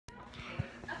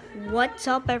What's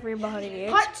up, everybody?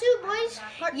 Part 2, boys.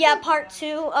 Part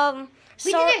 2.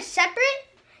 We did it separate.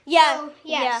 Yeah,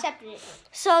 So, separate.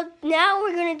 So now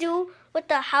we're gonna do with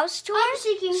the house tour. I'm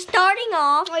seeking. Starting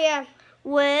off. Oh yeah.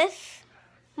 With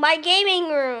my gaming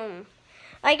room.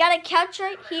 I got a couch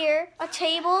right here, a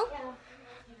table,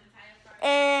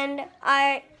 and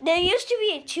there used to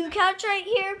be a 2 couch right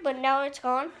here, but now it's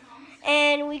gone.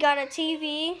 And we got a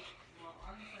TV.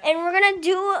 And we're gonna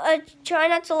do a try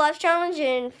not to laugh challenge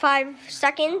in 5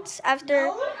 seconds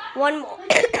after one more.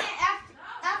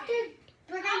 After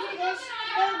we're gonna do this,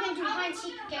 then we're gonna do hide and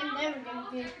seek again. Then we're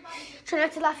gonna do try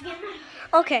not to laugh again.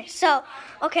 Okay,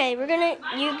 we're gonna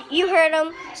you heard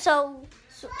him. So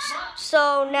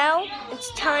now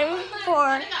it's time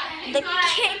for the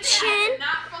kitchen.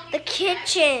 The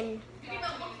kitchen.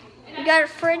 We got a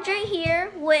fridge right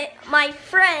here with my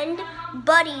friend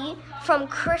Buddy from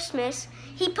Christmas.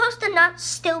 He supposed to not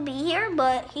still be here,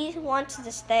 but he wants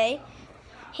to stay.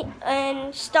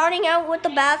 And starting out with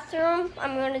the bathroom,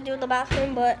 I'm going to do the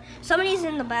bathroom, but somebody's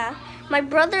in the bath. My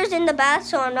brother's in the bath,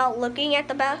 so I'm not looking at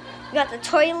the bath. We got the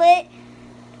toilet,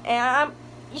 and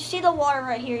you see the water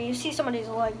right here. You see somebody's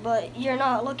leg, but you're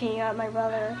not looking at my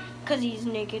brother because he's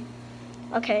naked.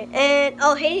 Okay, and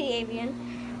oh, hey, Avian.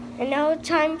 And now it's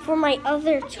time for my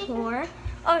other tour.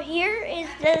 Oh, here is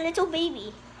the little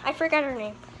baby. I forgot her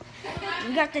name.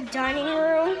 We got the dining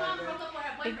room,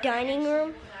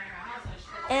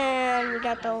 and we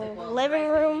got the living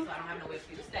room,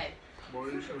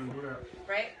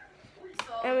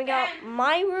 and we got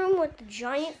my room with the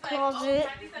giant closet,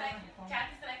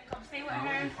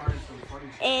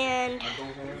 and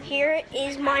here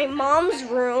is my mom's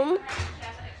room.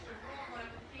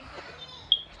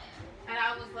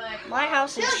 My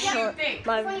house is short,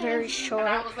 very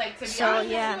short, so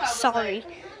yeah, sorry.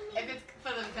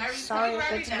 Sorry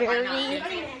if it's very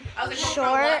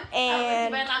short,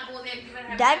 and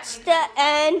that's the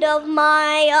end of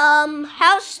my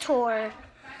house tour.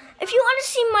 If you want to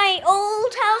see my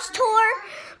old house tour,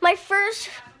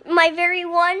 my very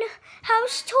one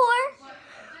house tour,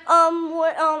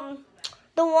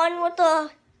 the one with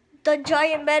the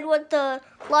giant bed with a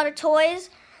lot of toys,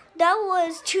 that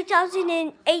was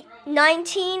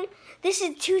 2019. This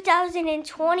is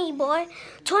 2020, boy,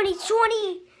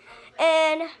 2020.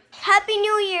 And Happy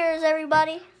New Year's,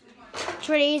 everybody.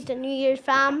 Today's the New Year's,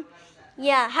 fam.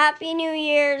 Yeah, Happy New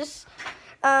Year's.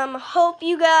 Hope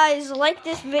you guys like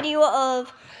this video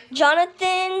of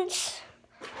Jonathan's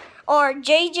or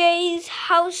JJ's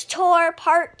house tour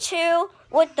part 2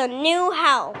 with the new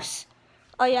house.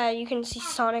 Oh yeah, you can see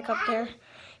Sonic up there.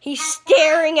 He's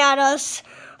staring at us.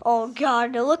 Oh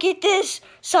God, look at this.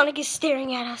 Sonic is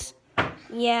staring at us.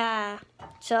 Yeah,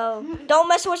 so don't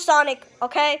mess with Sonic,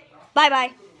 okay?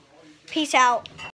 Bye-bye. Peace out.